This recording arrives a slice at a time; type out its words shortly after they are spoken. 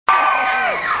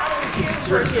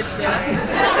first.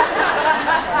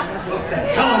 What the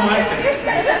hell am I thinking?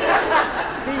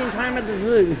 Feeding time at the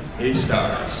zoo. He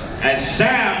stars as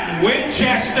Sam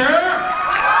Winchester.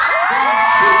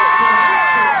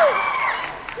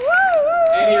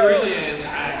 And he really is a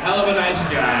hell of a nice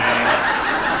guy.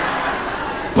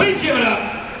 Please give it up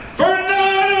for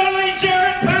none only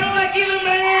Jared Padalecki, the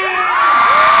man!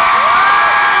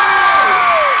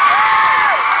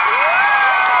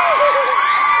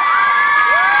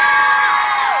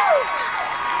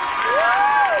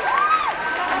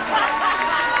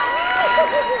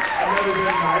 I've never been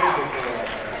invited before.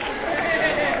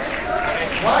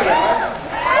 Hi, guys.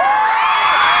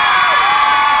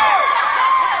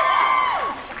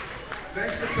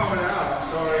 Thanks for coming out. I'm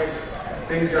sorry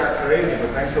things got crazy, but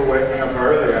thanks for waking up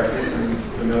early. I see some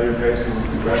familiar faces and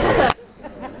some great faces.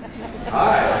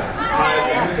 Hi. Hi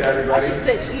again to everybody. She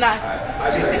said she's not.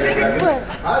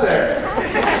 Hi there.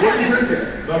 What are you drinking?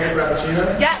 Love a Frappuccino?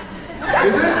 Yes.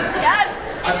 Is it? Yes.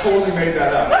 I totally made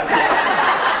that up.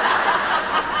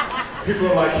 People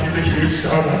are like, he's a huge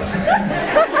Starbucks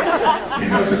fan. He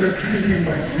knows what they're drinking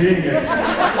by seeing it.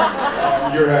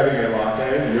 You're having a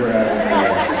latte. You're having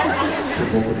a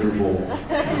triple quadruple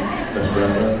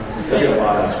espresso. That'd be a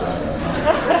lot of espresso.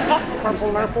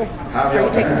 Purple Nurple. How Are you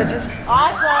taking pictures?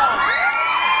 Awesome.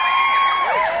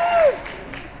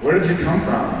 Where did you come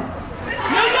from?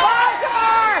 New York.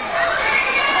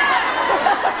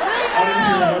 I didn't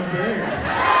hear one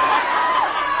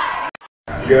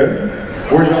thing. Good?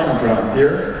 Where y'all come from?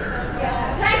 Here?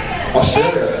 Texas.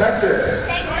 Australia. Texas.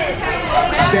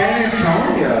 San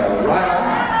Antonio. Right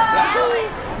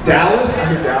on. Dallas? I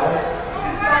hear Dallas.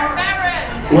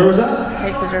 Where was that?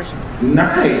 Take pictures.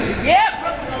 Nice. Yep.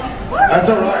 That's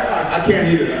alright. I can't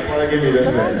eat it. That's why they give me this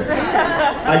thing.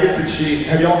 I get to cheat.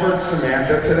 Have y'all heard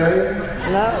Samantha today?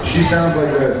 No. She sounds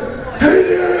like this. Hey,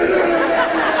 Jared!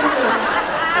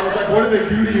 I was like, what do they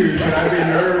do to you? Should I be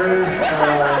nervous?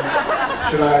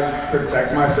 Should I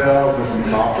protect myself with some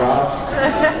cough drops?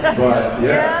 But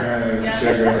yeah, apparently she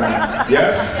had a great time.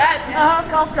 Yes? Yes.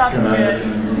 Cough drops Can are I get good.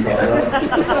 some cough drops?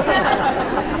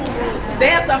 They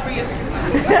have some for you.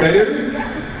 They did?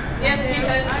 Yes, you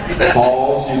did.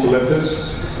 Paul's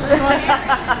eucalyptus.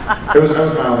 That was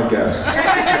my only guess.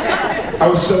 I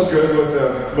was so good with the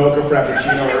mocha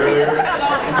frappuccino earlier.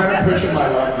 I'm kind of pushing my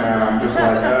luck now. I'm just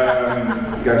like,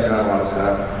 you guys know a lot of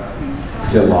stuff. I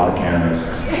see a lot of cameras.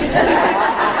 There's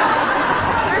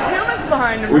humans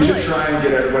behind them. We should try and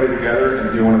get everybody together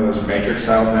and do one of those Matrix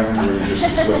style things where you just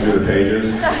flip through the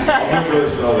pages. I'll move really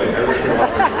slowly. Everybody take off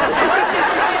pictures.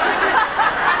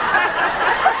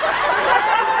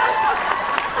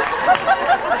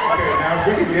 If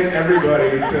we could get everybody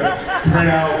to print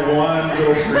out one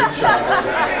little screenshot of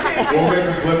that, we'll make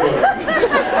a flip of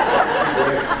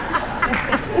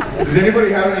it. Does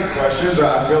anybody have any questions?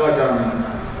 I feel like I'm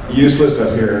useless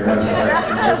up here unless I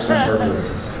can serve some purpose.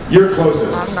 You're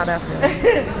closest. I'm not asking.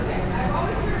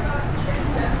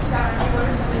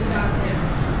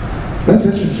 That's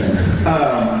interesting.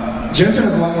 Jensen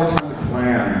has a lot more time to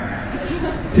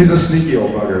plan. He's a sneaky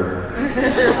old bugger.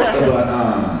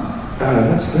 But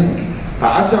let's think.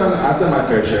 I've done my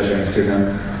fair share of things to him.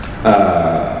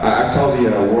 I tell the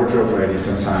wardrobe lady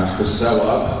sometimes to sew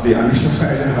up the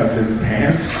underside of his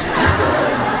pants.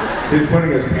 So he's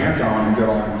putting his pants on and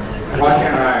going, why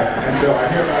can't I? And so I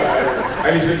hear I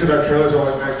usually, because our trailers are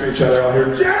always next to each other, I'll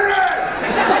hear, Jared!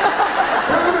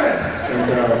 Damn it! And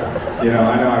so, I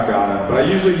know I've got him. But I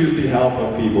usually use the help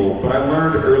of people. But I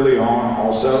learned early on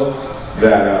also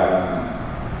that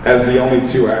as the only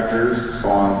two actors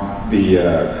on the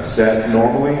set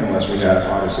normally, unless we have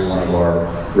obviously one of our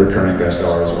recurring guest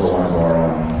stars or one of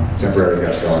our temporary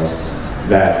guest stars,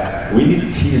 that we need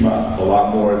to team up a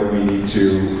lot more than we need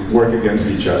to work against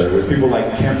each other. With people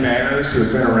like Kim Manners, who's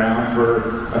been around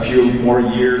for a few more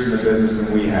years in the business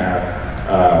than we have,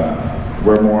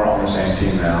 we're more on the same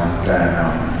team now than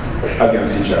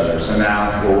against each other. So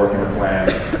now we're working to plan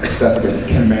stuff against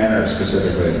Kim Manners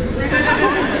specifically.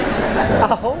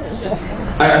 So,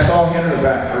 I saw him in the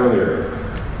back earlier.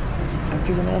 Aren't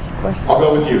you going to ask a question? I'll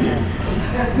go with you.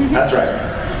 That's right.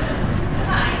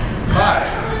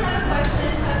 Hi.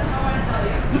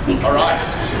 All right.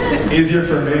 Easier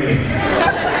for me. I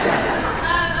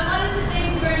wanted to thank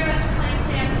you very much for playing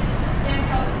Sam. Sam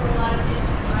helped for a lot of issues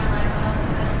in my life. I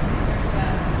also had some concerns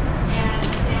about. And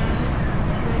Sam was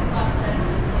really helpful to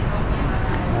help me in my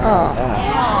life. Oh.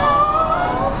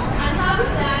 On top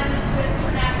of that, with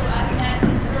Supernatural, I've met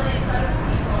some really incredible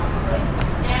people.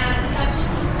 And we have a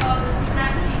group called the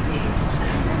Supernatural team.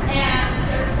 And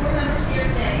there's 4 members here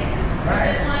today.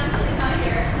 Nice. This one is not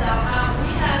here. So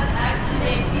we have actually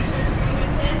made t-shirts for you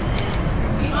and Tim,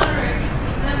 and we honor our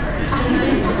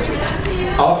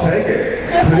I'll take it,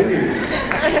 please.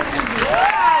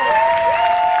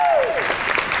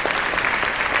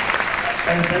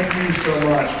 And thank you so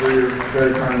much for your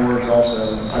very kind words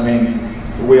also. I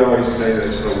mean, we always say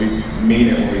this, but we mean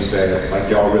it when we say it.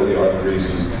 Like, y'all really are the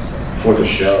reason for the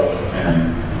show.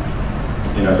 And,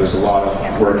 you know, there's a lot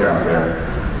of work out there.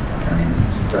 And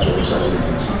that's what we're excited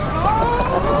about.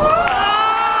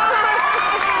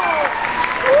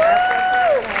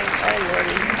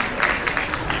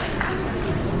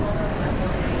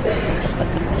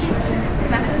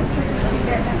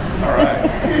 All right.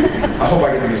 I hope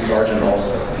I get to be sergeant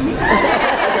also. Okay,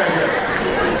 good.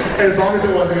 As long as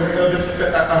it wasn't going to go this,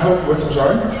 I hope, what's, I'm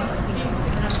sorry?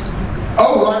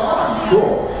 Oh, right on,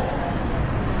 cool.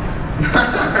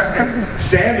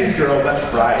 Sammy's girl, that's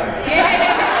right.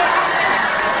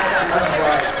 That's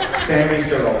right, Sammy's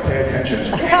girl, pay attention.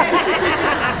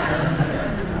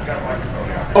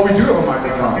 Oh, we do have a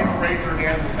microphone.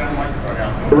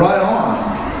 Right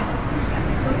on.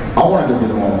 I wanted to be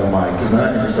the one with the mic, because then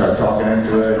I can just start talking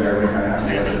into it and everybody kind of has to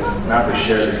listen. Not have to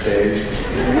share the stage.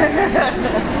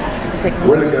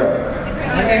 Where'd it go?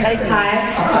 Okay. Hi.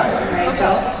 Hi.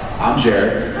 Rachel. I'm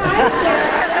Jared. Hi,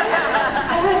 Jared.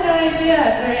 I had no idea.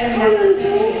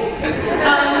 It's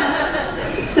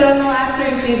very So in the last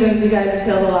 3 seasons, you guys have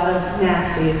killed a lot of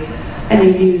nasties, and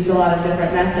you've used a lot of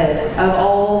different methods. Of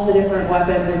all the different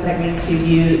weapons and techniques you've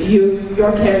used,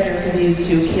 your characters have used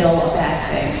to kill a bad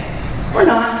thing. Or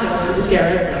not kill them, just get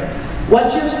rid of them.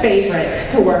 What's your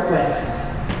favorite to work with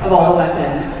of all the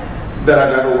weapons? That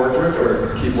I've ever worked with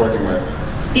or keep working with?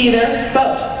 Either.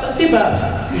 Both. Let's do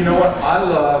both. You know what? I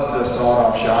love the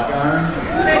sawed-off shotgun.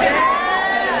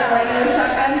 Regular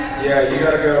shotgun? Yeah, you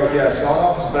gotta go, yeah,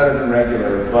 sawed-off is better than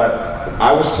regular, but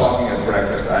I was talking at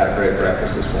breakfast. I had a great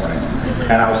breakfast this morning.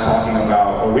 And I was talking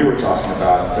about, or we were talking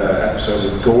about the episode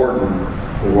with Gordon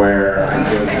where I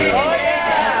did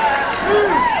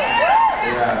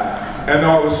and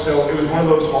no, it was one of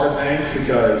those hard things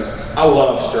because I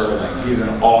love Sterling. He's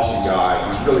an awesome guy.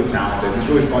 He's really talented. He's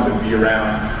really fun to be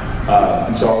around.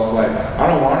 And so I was like, I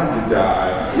don't want him to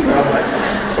die. And I was like,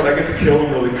 but I get to kill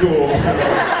him really cool. So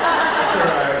that's all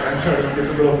right. And so we did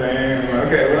the little thing. I'm like,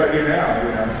 okay, what do I do now? You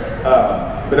know?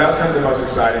 But that was kind of the most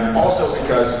exciting. Also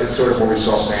because it's sort of where we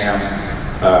saw Sam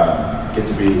get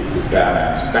to be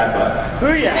badass. Bad butt.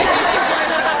 Oh yeah.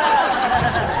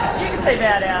 Say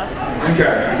badass.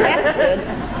 Okay.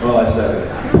 Well, I said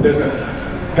it. There's a,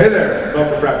 hey there, milk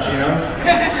or frappuccino?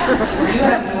 You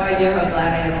have no idea how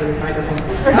glad I am for this microphone.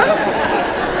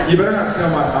 You better not steal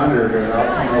my thunder, because I'll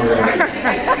come over there.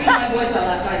 I screamed my voice out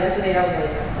last night. Yesterday I was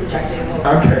like projecting a little.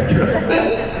 Okay, good.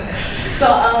 So,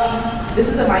 this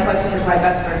is my question. It's my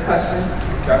best friend's question.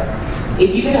 Okay.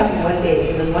 If you could have one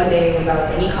day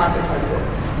without any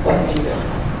consequences, what would you do?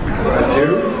 What I do?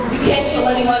 You can't kill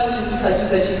anyone because you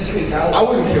said she'd be creeped out. I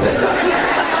wouldn't kill her.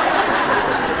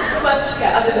 But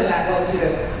yeah, other than that, what would you do?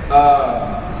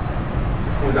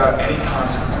 Without any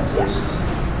consequences.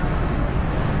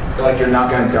 Like you're not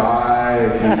gonna die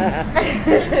if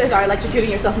you... Sorry,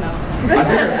 electrocuting yourself now.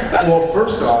 Well,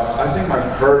 first off, I think my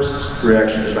first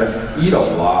reaction is I eat a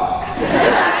lot.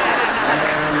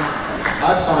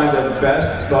 I'd find the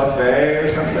best buffet or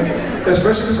something,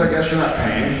 especially because I guess you're not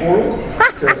paying for it,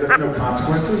 because there's no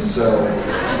consequences, so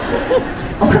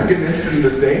I'm kind of getting interested in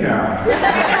this day now.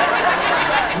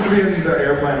 I'm going to be in the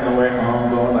airplane on the way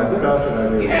home going like, what else did I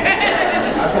do?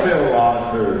 I probably have a lot of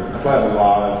food. I probably have a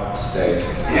lot of steak.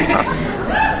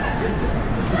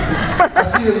 I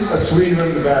see a sweetie in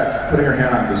the back putting her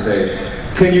hand on the stage.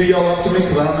 Can you yell up to me?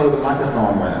 Because I don't know where the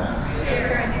microphone went.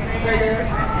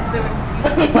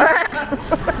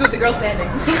 It's with the girl standing.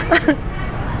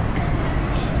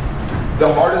 The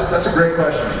hardest, that's a great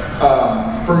question.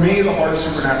 For me, the hardest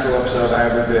Supernatural episode I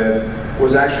ever did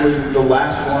was actually the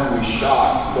last one we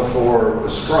shot before the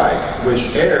strike,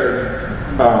 which aired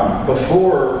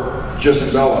before Just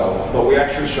and Bello, but we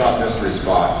actually shot Mystery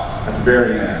Spot at the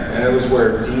very end. And it was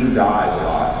where Dean dies a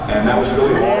lot. And that was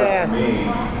really hard for me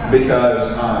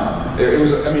because it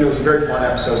was a very fun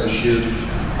episode to shoot.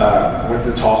 With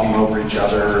the talking over each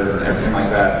other and everything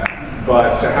like that.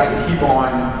 But to have to keep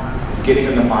on getting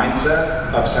in the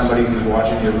mindset of somebody who's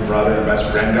watching your brother or best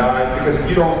friend die, because if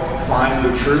you don't find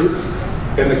the truth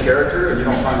in the character and you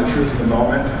don't find the truth in the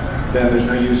moment, then there's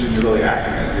no use in you really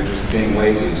acting it. You're just being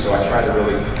lazy. So I try to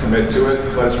really commit to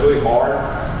it, but it's really hard.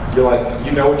 You're like,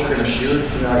 you know what you're going to shoot,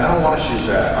 and you're like, I don't want to shoot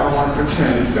that. I don't want to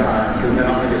pretend he's dying, because then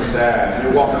I'm going to get sad. And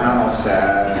you're walking around all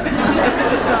sad.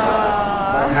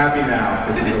 I'm happy now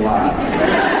because he's alive.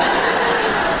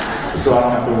 So I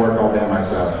don't have to work all day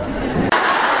myself.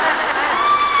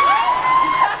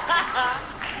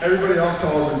 Everybody else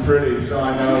calls him pretty, so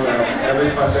I know that at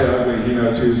least if I say ugly, he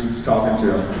knows who's talking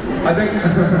to him. I think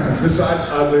besides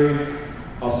ugly,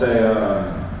 I'll say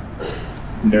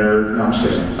nerd. No, I'm just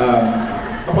kidding.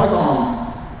 I probably call him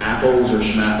apples or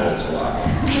schmackles a lot.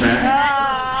 Schmack.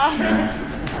 Schmack.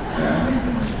 Yeah.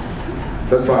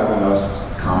 That's probably the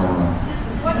most common one.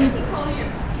 What does he call you?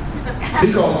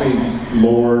 He calls me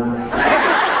Lord. Man,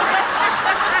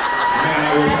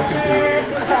 I wish I could be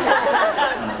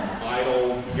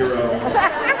idol, hero,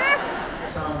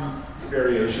 some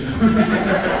variation. I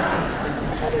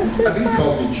think he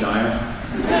calls me giant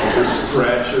or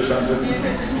stretch or something.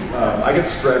 I get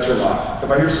stretch a lot.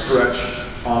 If I hear stretch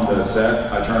on the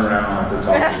set, I turn around after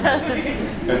talking.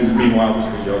 And meanwhile, there's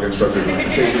a yoga instructor going,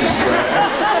 okay, you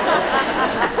stretch.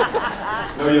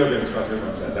 No yoga instructors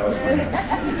on set. That was fun.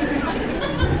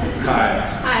 Hi.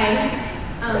 Hi.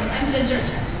 I'm Ginger.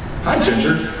 Hi,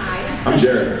 Ginger. Hi. I'm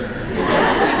Jared.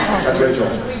 That's Rachel.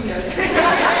 We've noticed.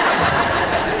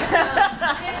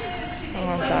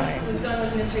 I was going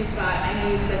with mystery spot. I know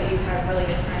you said that you had a really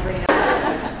good time bringing it up.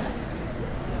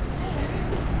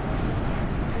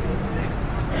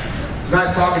 It's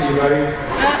nice talking to you, buddy.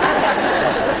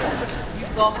 You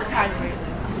stall for time, right?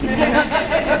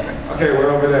 Okay, we're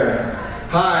over there.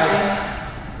 Hi.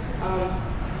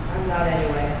 I'm not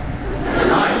anyway.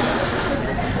 Nice.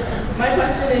 My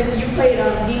question is, you played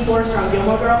Dean Forrester on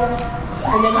Gilmore Girls,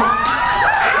 and then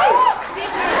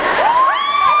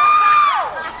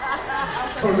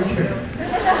Totally kidding.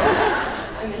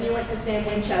 and then you went to Sam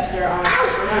Winchester on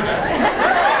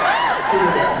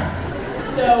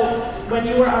So when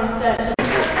you were on set,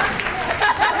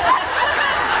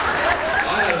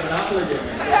 I had a Monopoly game.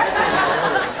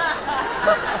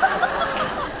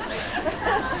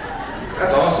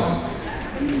 That's awesome.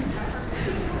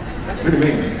 Look at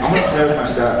me. I'm gonna play with my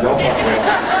staff. Y'all talk about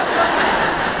it.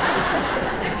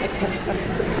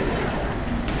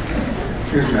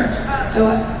 Who's next?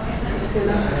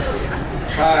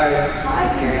 Hi. Hi,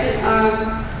 Jared. I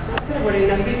was kind of wondering,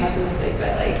 not to be pessimistic,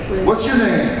 but like, What's your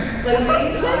name? Lindsay?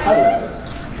 Hi, Lindsay.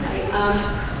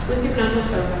 Hi. With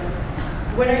Supernatural's over,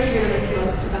 what are you going to miss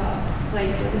most about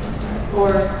playing Sam Winchester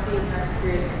or the entire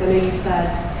experience? Because I know you said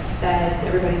that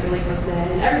everybody's really close knit,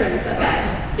 and everybody said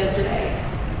that yesterday.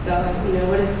 So, you know,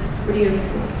 what are you going to miss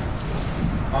most?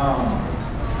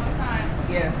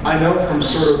 I know from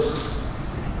sort of,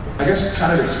 I guess,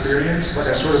 kind of experience, like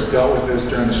I sort of dealt with this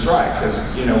during the strike, because,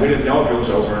 you know, we didn't know if it was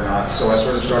over or not, so I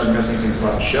sort of started missing things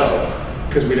about the show,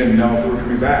 because we didn't know if we were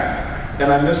coming back.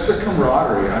 And I missed the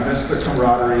camaraderie. I missed the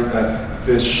camaraderie that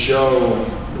this show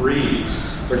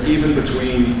breeds. Like even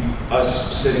between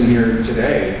us sitting here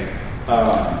today,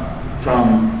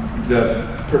 from the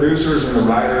producers and the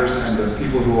writers and the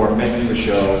people who are making the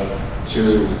show,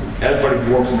 to everybody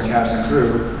who works in the cast and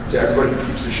crew, to everybody who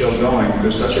keeps the show going,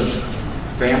 there's such a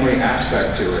family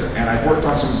aspect to it. And I've worked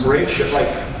on some great shit, like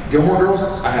Gilmore Girls,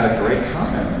 I had a great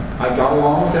time. I got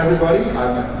along with everybody.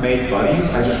 I made buddies.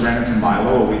 I just ran into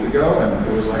Milo a week ago, and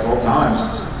it was like old times.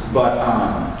 But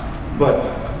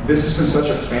this has been such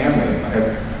a family.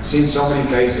 I've seen so many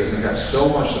faces and got so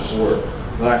much support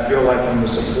that I feel like from the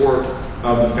support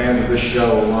of the fans of this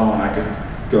show alone, I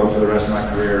could go for the rest of my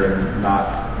career and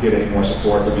not get any more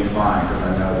support, but be fine, because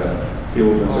I know that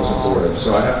people have been so supportive.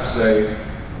 So I have to say,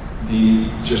 the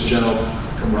just general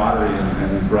camaraderie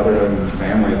and brotherhood and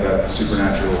family that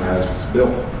Supernatural has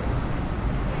built,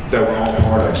 that we're all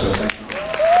part of, so thank you.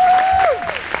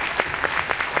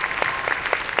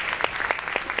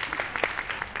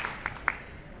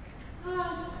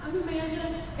 I'm Amanda.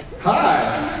 Hi,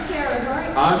 I'm Jared, right?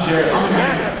 I'm Jared. I'm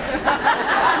Amanda.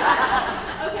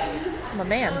 Okay. I'm a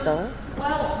man, though.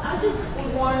 Well, I just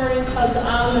was wondering, because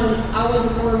I was a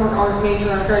former art major.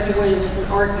 I graduated with an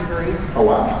art degree. Oh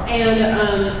wow.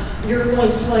 And you're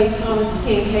going to play Thomas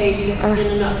Kincaid in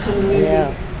an upcoming movie.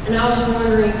 Yeah. And I was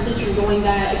wondering, since you're doing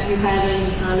that, if you had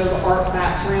any kind of art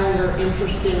background or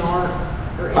interest in art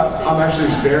or anything. I'm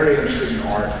actually very interested in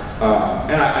art,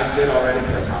 and I did already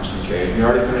play Thomas Kincaid. We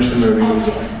already finished the movie, Oh,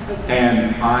 yeah. Okay.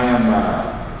 and I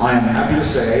am happy to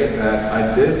say that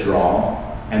I did draw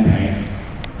and paint,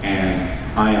 and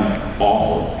I am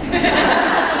awful.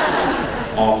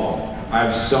 Awful. I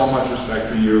have so much respect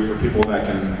for you, for people that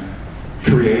can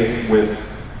create with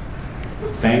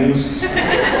things,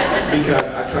 because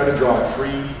I tried to draw a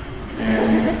tree,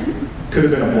 and it could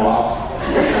have been a blob.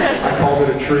 I called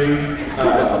it a tree,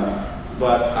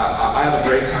 but I have a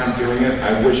great time doing it.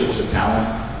 I wish it was a talent.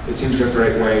 It seems a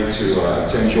great way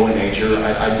to enjoy nature.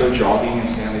 I'd go jogging in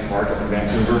Stanley Park up in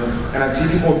Vancouver, and I'd see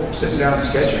people sitting down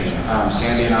sketching.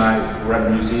 Sandy and I were at a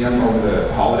museum over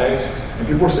the holidays, And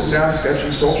people were sitting down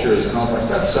sketching sculptures, and I was like,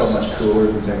 that's so much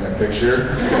cooler than taking a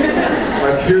picture.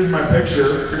 Like, here's my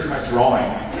picture, here's my drawing.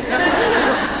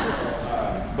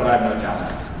 But I have no talent.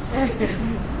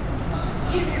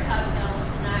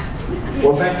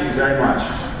 Well, thank you very much.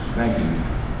 Thank you.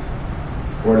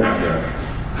 Where did I go?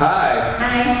 Hi.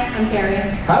 Hi, I'm Carrie.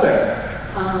 Hi there.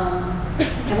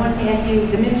 I wanted to ask you,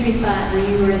 the mystery spot where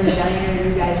you were in the diner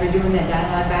and you guys were doing that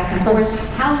dialogue back and forth,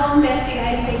 how long back do you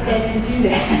guys take that to do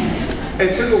that?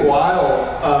 It took a while,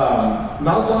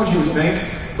 not as long as you would think,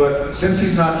 but since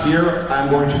he's not here,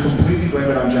 I'm going to completely blame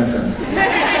it on Jensen.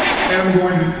 And I'm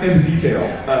going into detail.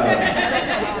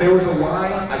 There was a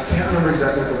line, I can't remember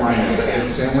exactly what the line is. It's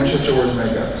Sam Winchester wears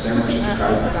makeup. Sam Winchester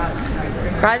cries.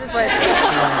 Cries his way.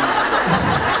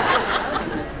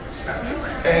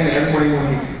 And everybody,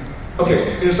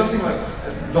 okay, it was something like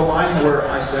the line where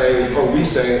I say, or we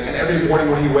say, and every morning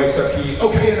when he wakes up,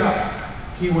 okay, enough.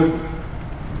 He would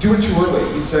do it too early.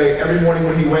 He'd say, every morning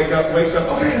when he wakes up,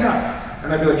 okay, enough.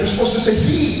 And I'd be like, you're supposed to say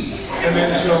he. And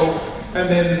then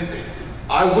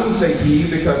I wouldn't say he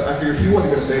because I figured he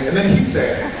wasn't going to say it, and then he'd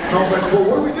say it. And I was like, well,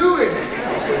 what are we doing?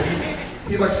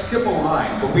 He'd like skip a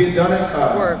line, but we had done it.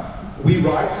 We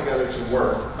ride together to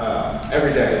work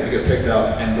every day. We get picked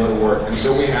up and go to work. And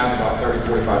so we have about 30,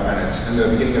 45 minutes in the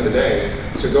beginning of the day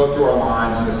to go through our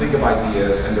lines and to think of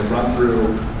ideas and to run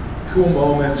through cool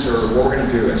moments or what we're going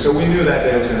to do. And so we knew that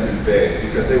day was going to be big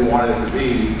because they wanted it to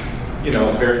be, you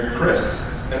know, very crisp.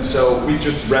 And so we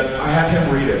just read, I had him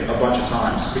read it a bunch of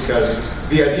times because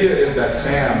the idea is that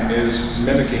Sam is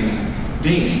mimicking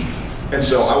Dean. And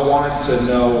so I wanted to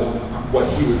know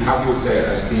how he would say it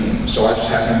as Dean. So I just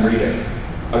had him read it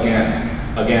again.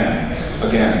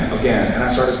 And I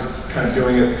started kind of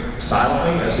doing it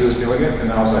silently as he was doing it. And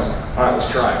then I was like, all right, let's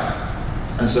try it.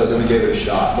 And so then we gave it a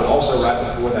shot. But also right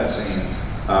before that scene,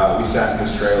 we sat in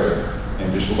his trailer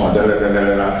and just were going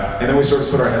da-da-da-da-da-da. And then we sort of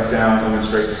put our heads down and went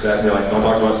straight to set and be like, don't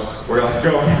talk to us. We're like,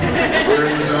 go. We're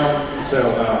in the zone. So,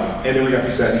 and then we got to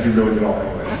set and he really did all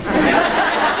anyways.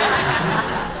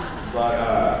 But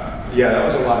yeah, that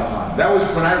was a lot of fun. That was,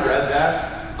 when I read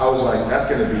that, I was like, that's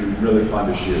gonna be really fun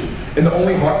to shoot. And the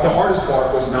hardest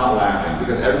part was not laughing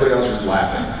because everybody else was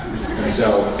laughing. And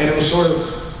so, and it was sort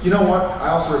of, you know what, I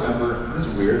also remember, this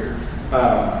is weird,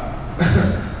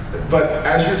 but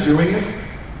as you're doing it,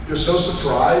 you're so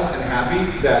surprised and happy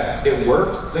that it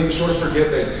worked that you sort of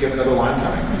forget that you have another line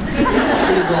coming. So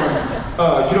you're going,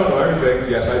 you don't know everything.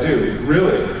 Yes, I do.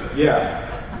 Really? Yeah.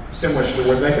 Sam Winchester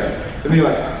wears makeup. And then you're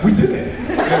like, we did it.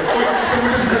 We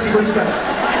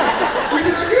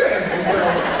did it again. And so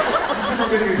you keep on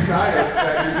getting excited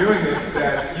that you're doing it,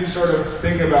 that you sort of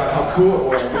think about how cool it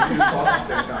was if you just talk at the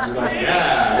same time. You're like,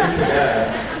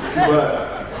 yeah, but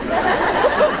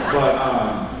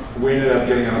we ended up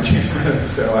getting on camera,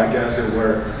 so I guess it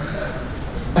worked.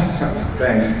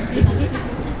 Thanks.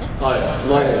 Hi,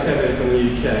 my name's Kevin from the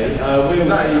UK. We were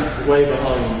way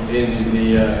behind in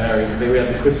the areas. I think we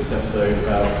had the Christmas episode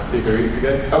about 2 weeks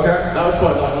ago. Okay. That was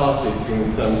quite light-hearted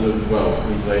in terms of, well,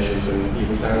 hallucinations and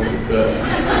evil sounds, but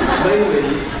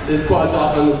mainly there's quite a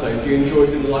dark undertone. Do you enjoy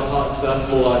doing the light-hearted stuff?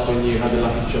 More like when you had the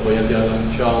lucky charm, where you had the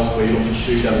unlucky charm, where you lost your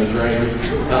shoe down the drain, that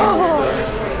sort of stuff.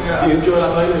 Do you enjoy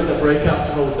that moment? Does that break up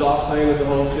the whole dark tone of the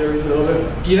whole series a little bit?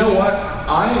 You know what?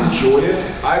 I enjoy it.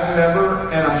 I've never,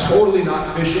 and I'm totally not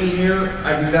fishing here,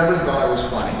 I've never thought it was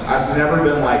funny. I've never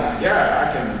been like, yeah,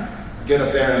 I can get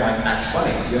up there and like act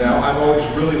funny, you know? I've always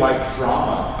really liked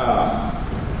drama.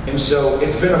 And so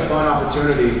it's been a fun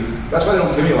opportunity. That's why they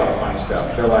don't give me a lot of funny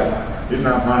stuff. They're like, he's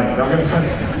not funny, don't give me funny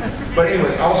stuff. But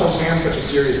anyways, also Sam's such a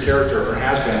serious character, or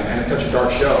has been, and it's such a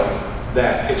dark show,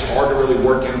 that it's hard to really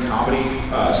work in comedy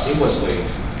seamlessly.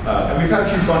 And we've had a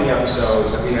few funny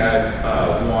episodes. We had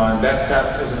one,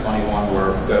 that is a funny one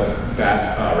where the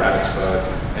bad rabbit's foot,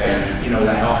 and you know,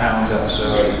 the Hellhounds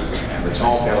episode, and the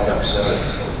Tall Tales episode.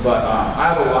 But I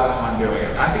have a lot of fun doing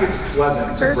it. I think it's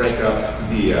pleasant to break up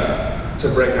the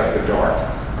dark.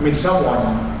 I mean,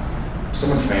 someone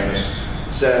famous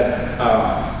said,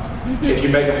 if you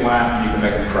make them laugh, you can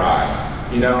make them cry.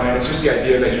 You know, and it's just the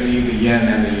idea that you need the yin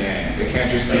and the yang. It can't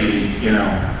just be, you know,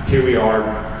 here we are,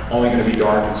 only going to be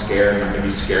dark and scared, and I'm going to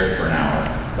be scared for an hour.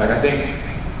 Like, I think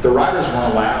the writers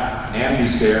want to laugh and be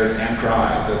scared and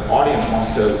cry. The audience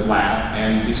wants to laugh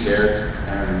and be scared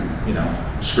and, you know,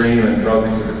 scream and throw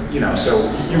things at the, you know,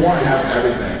 so you want to have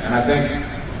everything. And I think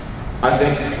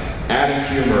adding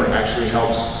humor actually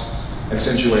helps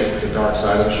accentuate the dark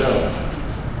side of the show.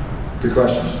 Good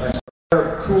question. Thanks. There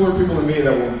are cooler people than me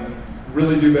that will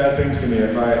really do bad things to me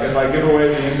if I give away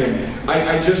the ending.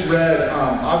 I just read,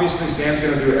 obviously Sam's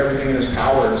going to do everything in his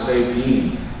power to save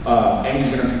Dean, and he's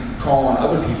going to call on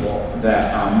other people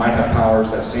that might have powers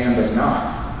that Sam does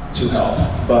not to help.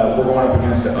 But we're going up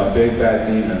against a big bad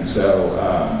demon, so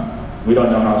we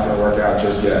don't know how it's going to work out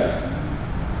just yet.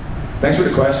 Thanks for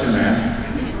the question, man.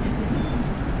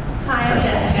 Hi, I'm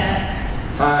Jessica.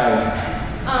 Hi.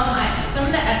 Some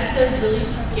of the episodes really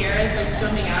scare us, like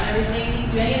jumping out and everything.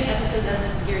 Do any of the episodes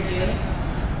ever scared you?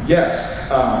 Yes.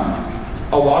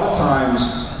 A lot of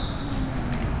times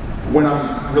when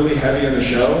I'm really heavy in the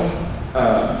show,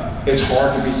 it's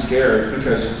hard to be scared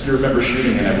because you remember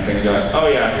shooting and everything, and you're like, oh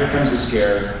yeah, here comes the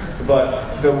scare.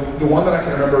 But the one that I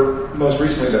can remember most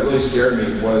recently that really scared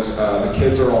me was The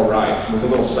Kids Are All Right, with the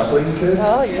little suckling kids.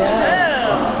 Oh,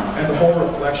 yeah. And the whole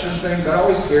reflection thing, that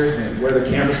always scares me, where the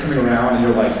camera's coming around and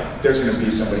you're like, there's going to be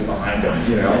somebody behind them,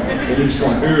 you know? And you're just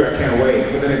going, ooh, I can't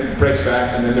wait. But then it breaks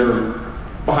back and then they're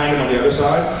behind him on the other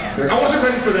side. You're like, I wasn't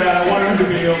ready for that, I wanted him to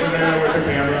be over there with the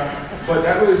camera. But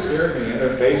that really scared me, and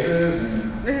their faces, and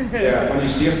yeah, when you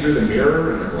see them through the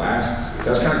mirror and the glass,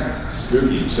 that's kind of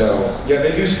spooky. So yeah,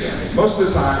 they do scare me. Most of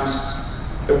the times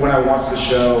when I watch the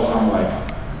show, I'm like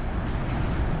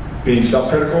being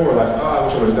self-critical, or like, oh, I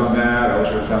wish I would have done that, I wish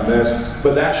I would have done this.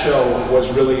 But that show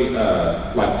was really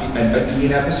like a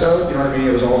Dean episode, you know what I mean?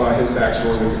 It was all about his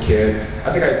backstory with the kid.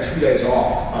 I think I had 2 days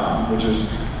off, which is,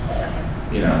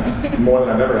 you know, more than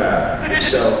I've ever had.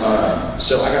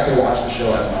 So I got to watch the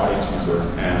show as an audience member,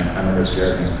 and I remember it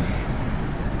scared me.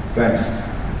 Thanks.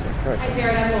 Hi,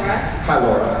 Jared. I'm Laura. Hi,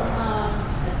 Laura.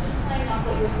 Just playing off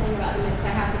what you were saying about the mix,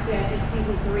 I have to say I think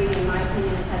season 3, in my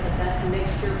opinion, has had the best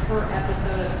mixture per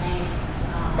episode of angst,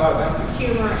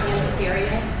 humor, and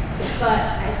scariness. But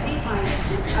I think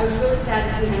I was really sad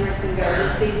to see Henriksen go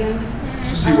this season.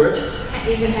 To see which?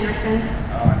 Agent Henriksen.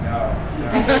 Oh, no.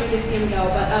 I hated to see him go,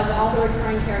 but of all the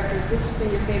recurring characters, which has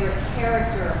been your favorite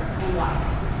character and why?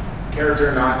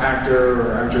 Character, not actor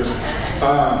or actress.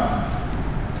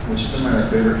 Which has been my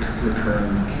favorite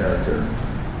recurring character?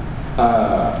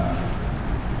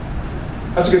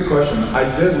 That's a good question. I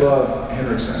did love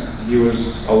Henriksen. He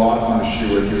was a lot of fun to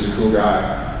shoot with. He was a cool guy,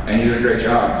 and he did a great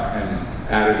job and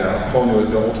added a whole new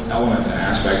adult element and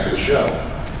aspect to the show.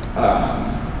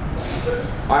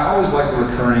 I always like the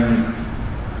recurring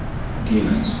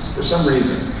demons for some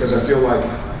reason, because I feel like,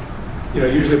 you know,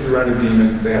 usually if we run into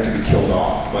demons, they have to be killed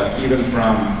off. But even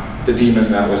from the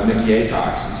demon that was Nicky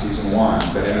Acox in season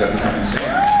 1 that ended up becoming Sam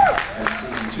in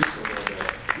season 2 for a little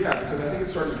bit. Yeah, because I think it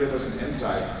started to give us an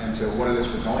insight into what it is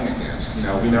we're going against. You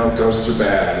know, we know ghosts are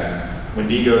bad, and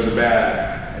Wendigos are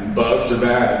bad, and bugs are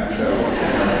bad, so,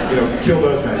 you know, kill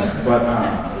those things.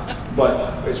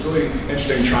 But it's really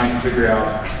interesting trying to figure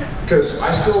out, because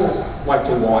I still like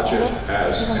to watch it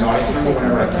as an audience member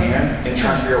whenever I can, and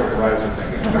try and figure out what the writers are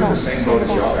thinking. I'm in the same boat as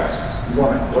y'all guys. I'm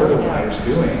going, like, what are the writers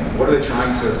doing? What are they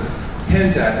trying to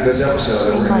hint at in this episode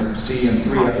that we're going to see in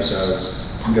 3 episodes?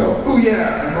 And go, oh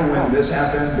yeah, remember when this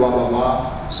happened, blah, blah,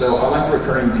 blah. So I like the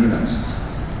recurring demons.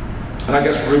 And I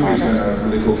guess Ruby's been a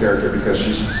really cool character because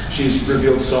she's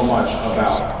revealed so much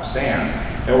about Sam.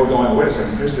 And we're going, wait a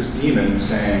second, here's this demon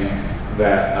saying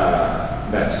that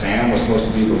that Sam was supposed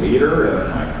to be the leader, and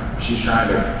like she's trying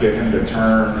to get him to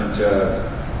turn into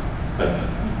a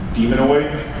demonoid?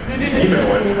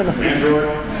 Android?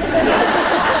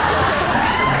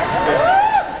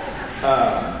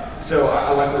 So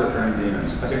I like the recurring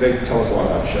demons. I think they tell us a lot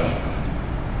about the show.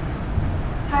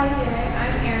 Hi, Jared.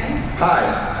 I'm Erin. Hi.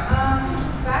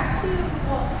 Back to,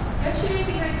 yesterday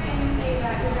we heard Sammy say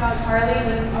that your dog Harley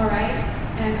was all right,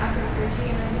 and after surgery,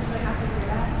 and I'm just really happy to hear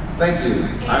that. Thank you.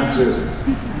 I'm Sue.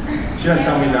 She didn't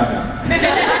tell me nothing.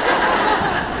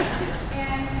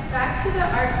 And back to the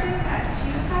art thing that she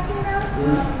was talking about,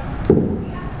 we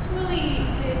actually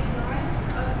did drawings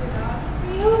of your dogs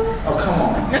for you. Oh, come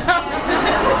on.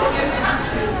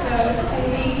 So, can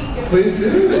we Please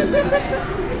do.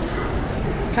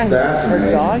 That's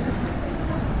amazing. Dogs?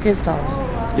 His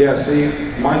dogs. Yeah, see,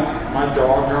 my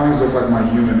dog drawings look like my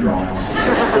human drawings. It's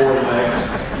like 4 legs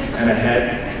and a head,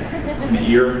 an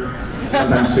ear,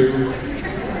 sometimes 2.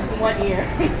 1 ear.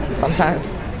 Sometimes.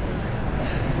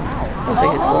 Looks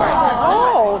like it's four.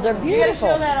 Oh, they're You gotta beautiful.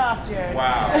 show that off, Jared.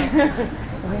 Wow.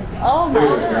 Oh my Look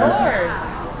at this, guys.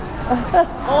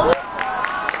 Lord.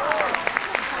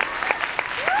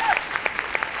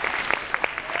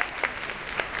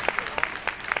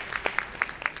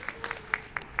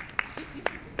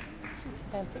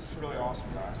 This is really awesome,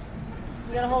 guys.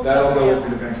 You gotta hold That'll it go up.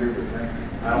 with me to Vancouver, thank you.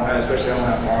 I don't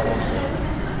have Marvel,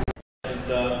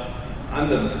 so. I'm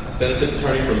the benefits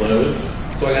attorney for Lowe's,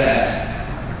 so I gotta ask,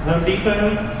 Home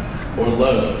Depot or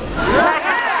Lowe's? I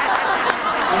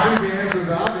think the answer is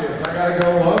obvious. I gotta go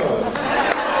Lowe's.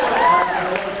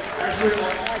 Actually,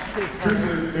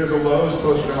 truthfully, there's a Lowe's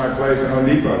closer to my place than Home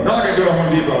Depot. Not like I go to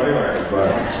Home Depot anyways, but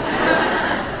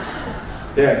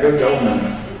yeah, go Dobermans.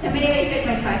 Somebody already took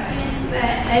my question, but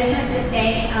I just wanted to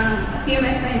say a few of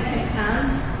my friends couldn't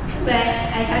come, but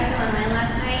I talked to them online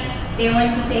last night. They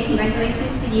wanted to say congratulations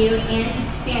to you and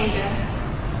Sandra.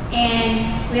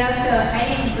 And we also, I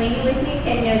didn't bring it with me because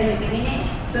I didn't know they were doing it,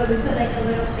 but we put like a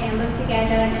little fan book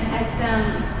together and it has some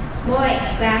more like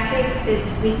graphics because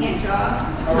we can't draw.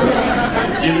 But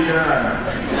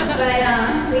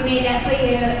we made that for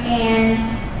you, and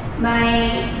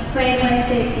my friend wanted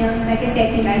to, like I said,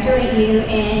 congratulate you,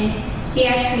 and she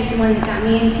actually is the one that got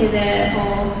me into the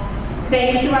whole, because I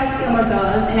used to watch Gilmore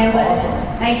Girls, and I was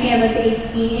like there with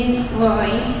Dean and Roy.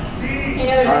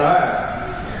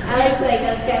 I was like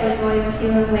upset with Roy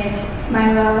too and with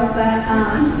Milo, but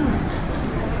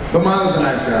Milo's a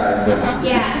nice guy.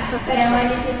 yeah, but I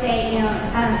wanted to say,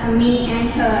 for me and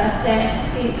her, that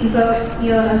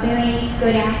you're a very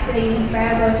good actor. You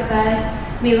inspire both of us.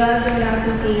 We love doing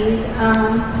RPGs,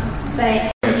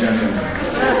 but...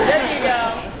 There you go.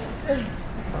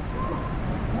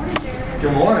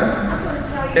 Good morning.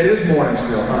 It is morning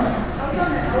still, huh?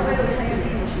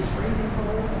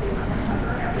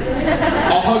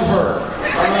 I'll hug her. I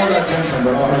don't know about Jensen,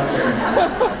 but I'll hug Sarah.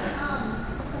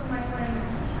 Some of my friends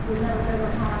would never go to a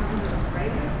con because they're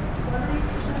afraid of celebrities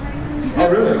for some reason. Oh,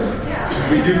 really?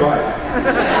 Yeah. We do bite.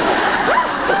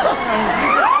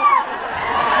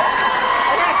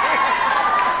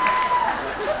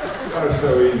 That was so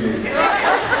easy.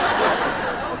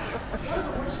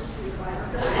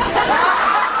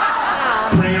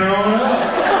 Bring her on up.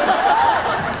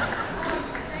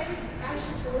 I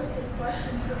actually solicited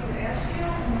questions for me to ask you,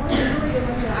 and one of the really good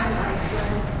ones that I liked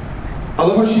was, I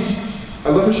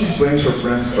love how she blames her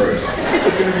friends first.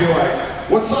 It's gonna be like,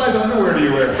 what size underwear do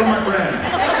you wear? From my friend.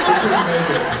 We couldn't make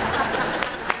it.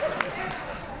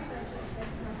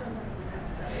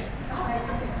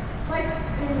 like,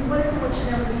 in what is it what should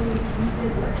never be, you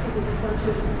did what people refer to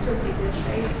as the pussy bitch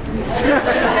face.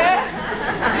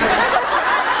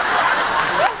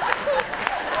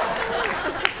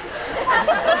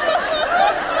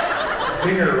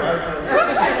 Singer, right?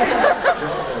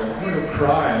 I'm gonna go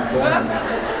cry and go.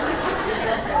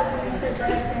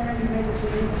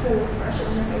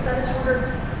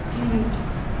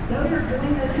 No, you're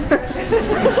doing those expressions.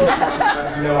 I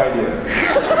have no idea.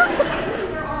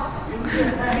 They're awesome.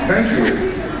 Thank you.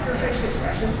 Your facial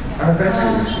expression.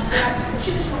 Thank you. She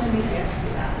just wanted me to ask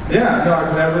you that. Yeah, no,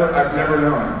 I've never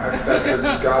known. That's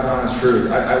God's honest truth.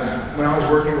 When I was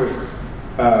working with,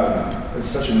 it's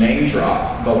such a name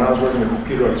drop, but when I was working with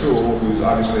Peter O'Toole, who's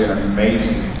obviously an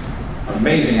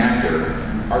amazing actor,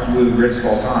 arguably the greatest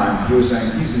of all time, he was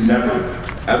saying he's never,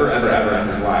 ever in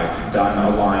his life done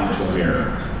a line to a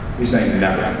mirror. He's saying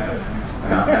never.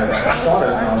 And I thought it,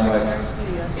 and I was like,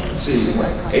 let's see,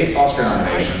 8 Oscar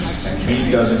nominations, and he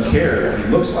doesn't care if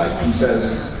he looks like. He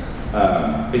says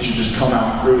it should just come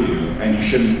out through you, and you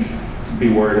shouldn't be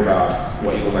worried about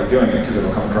what you look like doing it, because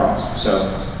it'll come across.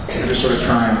 So I just sort of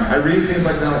trying. I read things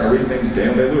like that. I read things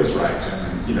Daniel Day-Lewis writes,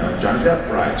 and Johnny Depp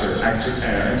writes, or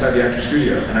Inside the Actor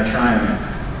Studio, and I try and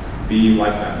be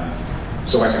like them,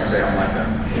 so I can say I'm like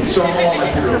them. So I'm a lot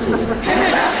like Peter O'Toole.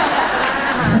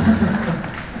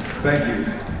 Thank you.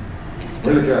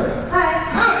 Where'd it go? Hi.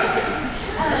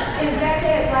 In back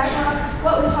there at Blackhawk,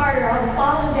 what was harder, all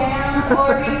falling down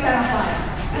or being set on fire?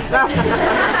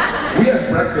 We had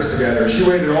breakfast together. She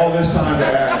waited all this time to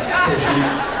ask, so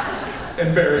she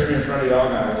embarrassed me in front of y'all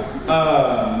guys.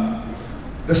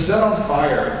 The set on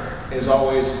fire is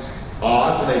always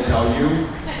odd when they tell you.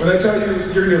 When they tell you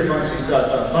you're gonna do a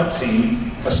stunt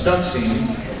scene.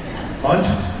 Fun?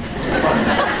 It's a fun.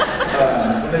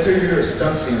 When they tell you to do a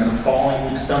stunt scene, a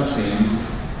falling stunt scene,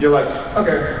 you're like,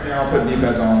 okay, I'll put knee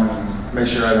pads on and make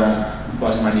sure I don't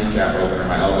bust my kneecap open or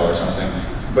my elbow or something.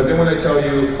 But then when they tell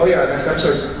you, oh yeah, next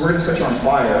episode, we're gonna set you on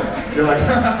fire, you're like,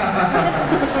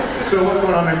 so what's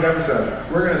going on next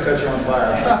episode? We're gonna set you on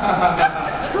fire.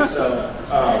 So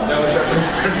that was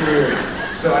definitely weird.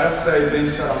 So I have to say, being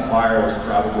set on fire was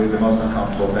probably the most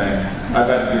uncomfortable thing I've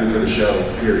had to do for the show,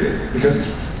 period. Because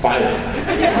it's fire.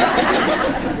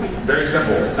 Very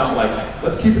simple. It's not like,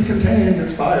 let's keep it contained,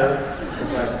 it's fire.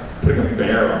 It's like putting a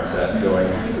bear on set and going,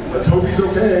 let's hope he's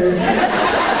okay.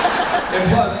 And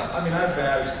plus, I have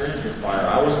bad experience with fire.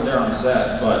 I wasn't there on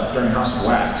set, but during House of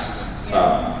Wax,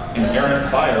 an errant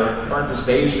fire burnt the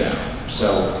stage down.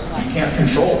 So you can't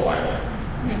control fire.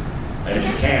 And if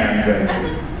you can, then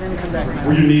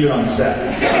well, you need it on set.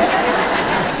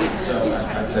 So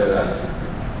I'd say that.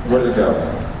 Where did it go?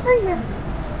 Right here.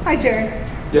 Hi, Jared.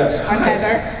 Yes. I'm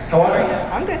Heather. How are you?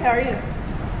 I'm good. How are you?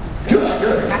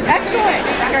 Good. Excellent.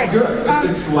 Great. Good.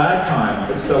 It's lag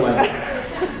time. It's still like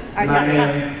 9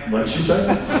 a.m. What did she say?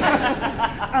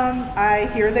 I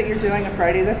hear that you're doing a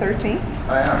Friday the 13th.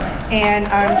 I am. And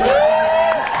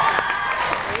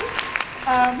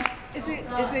is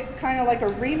it kind of like a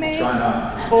remake? Try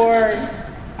not. Or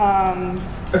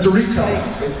it's a retelling.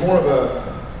 It's more of a.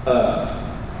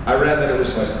 I read that it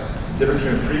was like difference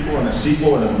between a prequel and a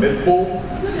sequel and a mid-quel.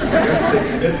 I guess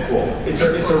it's a mid-quel. It's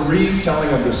a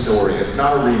retelling of the story. It's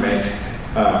not a remake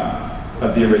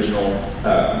of the original.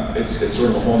 It's sort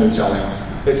of a whole new telling.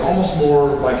 It's almost more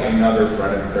like another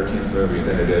Friday the 13th movie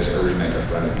than it is a remake of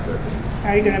Friday the 13th. How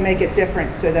are you going to make it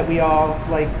different so that we all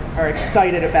are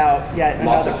excited about yet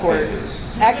another Lots of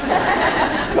faces.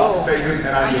 Excellent. Lots of faces,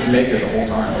 and I'm just naked the whole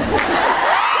time.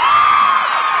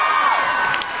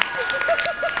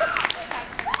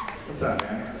 What's that,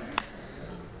 man?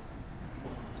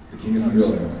 The king is in the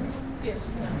building.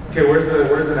 Okay, where's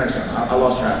the next one? I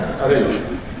lost track of it. Oh, there you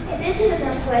go. This is a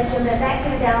dumb question, but back to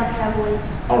the Dallas Cowboys.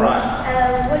 All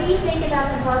right. What do you think about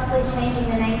them possibly changing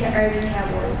the name to Urban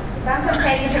Cowboys? Because I'm from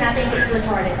Texas and I think it's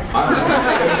retarded.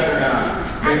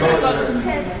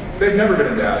 They've never been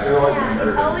in Dallas. They've always been in Urban.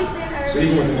 It's always been Urban. So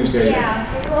even with the new stadium.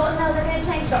 Yeah. Well, no, they're going to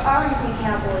change to Arlington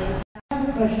Cowboys. I have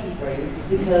a question for you,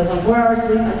 because on 4 hours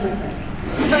sleep, I can't think.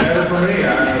 Never for me.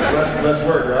 Less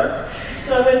work, right?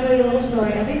 So I'm going to tell you a little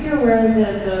story. I think you're aware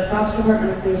that the props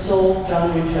department they sold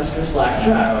John Winchester's black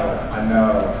truck. I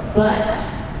know. But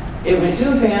it went to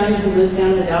a fan who lives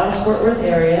down in the Dallas-Fort Worth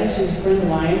area. She's a friend of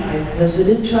mine. I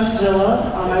visited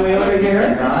Truckzilla on my way over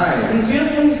here. Nice. He's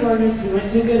beautiful, he's gorgeous. He went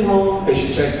to a good home. Is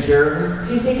she taking care of him?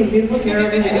 She's taking beautiful care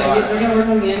of him. They're going to work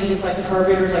on the engines, like the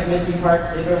carburetors, like missing parts.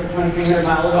 They go for 2,300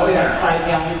 miles. Oh, yeah. Like 5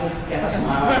 gallons of gas a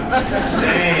mile.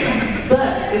 Dang.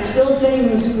 But it's still staying in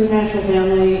the supernatural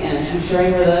family, and she's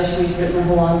sharing with us. She's written her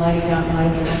whole online account in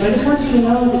iTunes. So I just want you to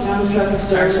know that John's truck is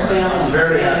still in the family. I'm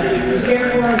very happy to hear He's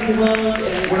cared for, he's loved.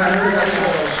 When I heard that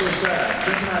show, I was so sad.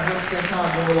 Vince and I heard at the same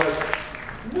time, we were like,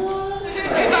 what?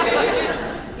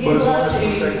 But as long as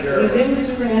he's taken care of He's in the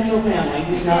supernatural family.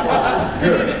 He's not lost.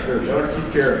 Good. Tell her to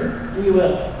keep care of him. We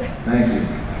will. Thank you.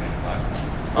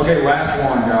 Okay, last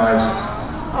one, guys.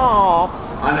 Aww.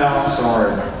 I know, I'm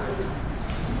sorry.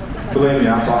 Believe me,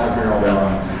 I'll talk up here all day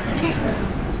long.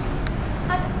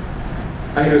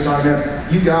 I can do a song again.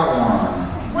 You got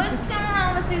one. What's going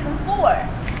on with season 4?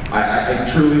 I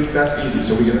truly, that's easy,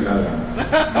 so we get another one.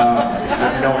 I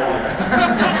have no idea.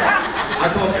 I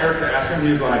called Eric to ask him,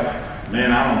 he's like,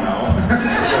 man, I don't know.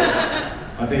 So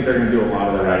I think they're going to do a lot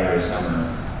of the writing this summer.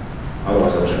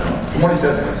 Otherwise, I'll let you know. From what he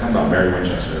says, like something about Mary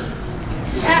Winchester.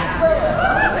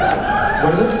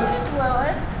 What is it?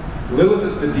 Lilith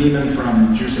is the demon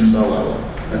from Juice and Bellow.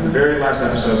 At the very last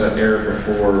episode that aired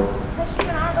before,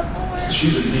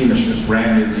 she's a demon, she's a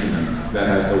brand new demon that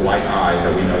has the white eyes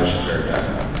that we know that she's very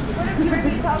bad. What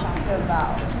did you talk to you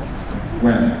about?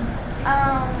 When?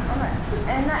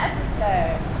 In the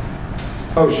episode.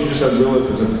 Oh, she just said Lilith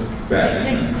is a bad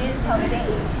demon.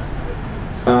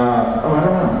 I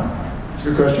don't know. It's a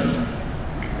good question.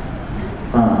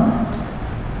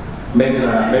 Maybe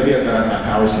my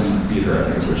powers can beat her, I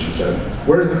think is what she said.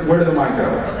 Where did the mic go?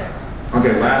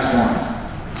 Okay, last one.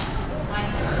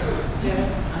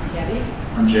 Jared, I'm Gabby.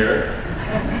 I'm Jared.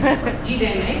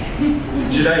 G-Day, mate.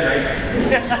 G-Day, mate.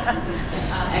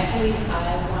 Actually, I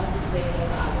wanted to say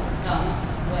that I was stunned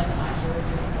when I heard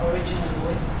your original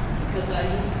voice because I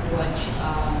used to watch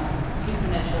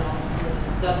Supernatural, the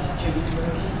dubbed German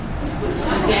version.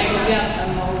 And there you got the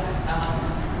most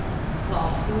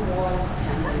soft voice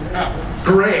and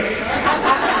Great!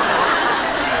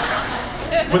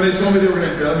 When they told me they were going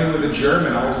to dub me with a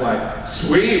German, I was like,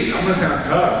 sweet, I'm going to sound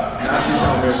tough. Now she's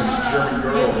telling me it was a German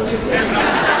girl.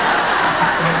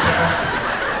 Fantastic.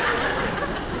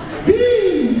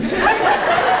 Bing!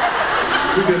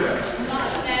 Who did that?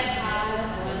 not that high,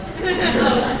 but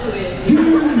close to it.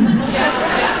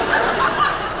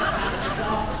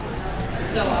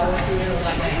 So I was really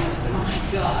like, oh my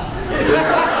God.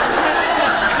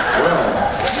 Well,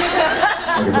 I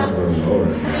can talk about it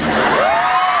over.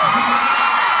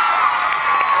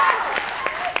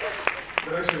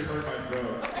 That actually hurt my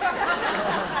throat.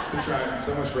 To try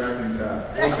so much for acting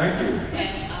tough. Well, thank you.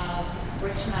 And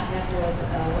question I had was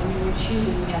when we were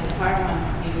shooting at the Paramount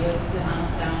Studios to hunt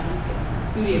down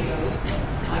studio ghosts,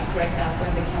 I cracked up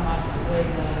when they came up with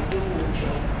the Gilmore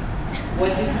Show.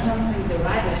 Was it something the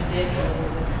writers did, or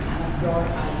was it kind of broad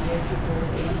idea to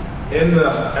put in? In the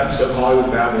episode Hollywood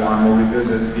Babylon, where we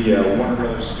visit the Warner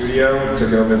Brothers studio to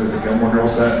go visit the Gilmore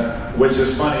Girls set, which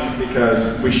is funny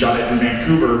because we shot it in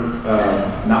Vancouver,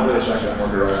 not where they shot Gilmore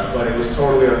Girls, but it was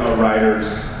totally a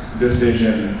writer's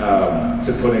decision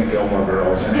to put in Gilmore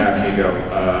Girls and have me go,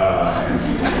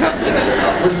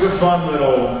 which is a fun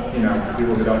little, you know, for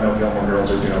people who don't know Gilmore Girls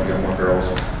or do know Gilmore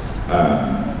Girls.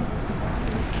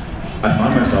 I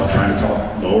find myself trying to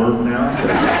talk lower now, but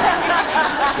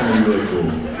it's going to be really cool.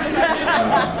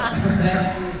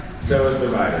 So is the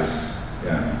writers.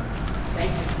 Yeah.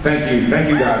 Thank you. Thank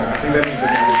you guys. I think that means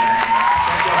it's everything.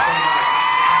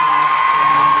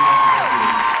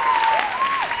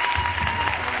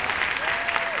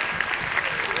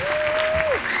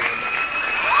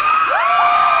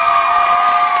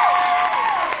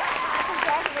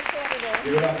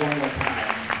 Give it up one more time.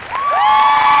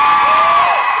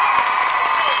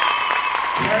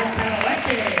 Jared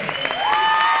Padalecki.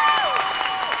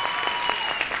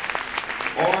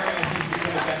 Or as he's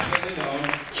become affectionately known,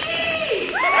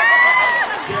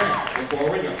 Jared, before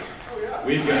we go,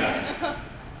 we've got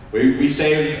we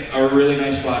saved a really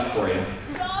nice spot for you.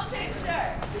 Draw a picture.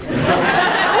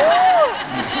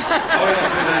 Oh yeah,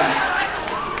 do that.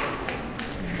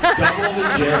 Double the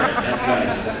Jared. That's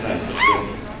nice. That's nice. That's good.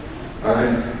 All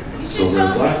right. Silver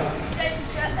and black.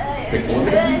 Pick one.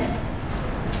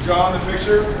 Draw the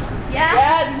picture.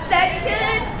 Yes.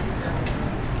 Second.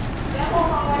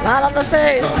 Not on the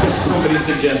face. Oh, somebody's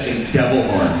suggesting devil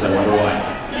horns. I wonder why.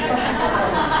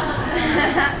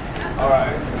 All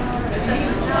right.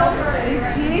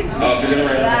 Oh, if you're gonna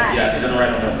write on that, yeah, if you're gonna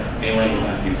write on that, anywhere on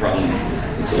that, you probably need to.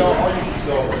 No, I'll use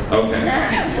silver. Okay.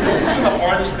 This is the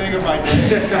hardest thing of my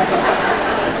day.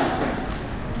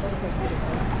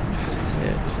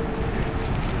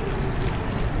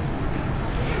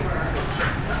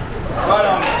 Right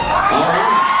on. All right.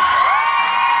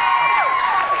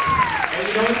 And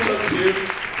you know what's so cute?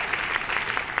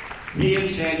 Me and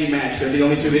Sandy match. They're the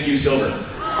only two that use silver.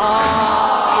 I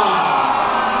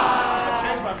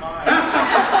changed my mind.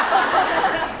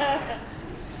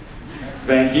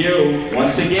 Thank you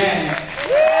once again.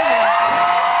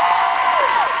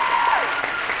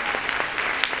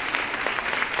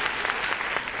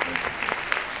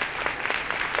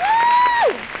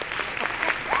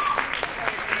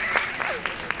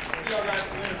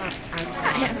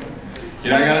 You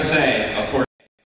know, I gotta say,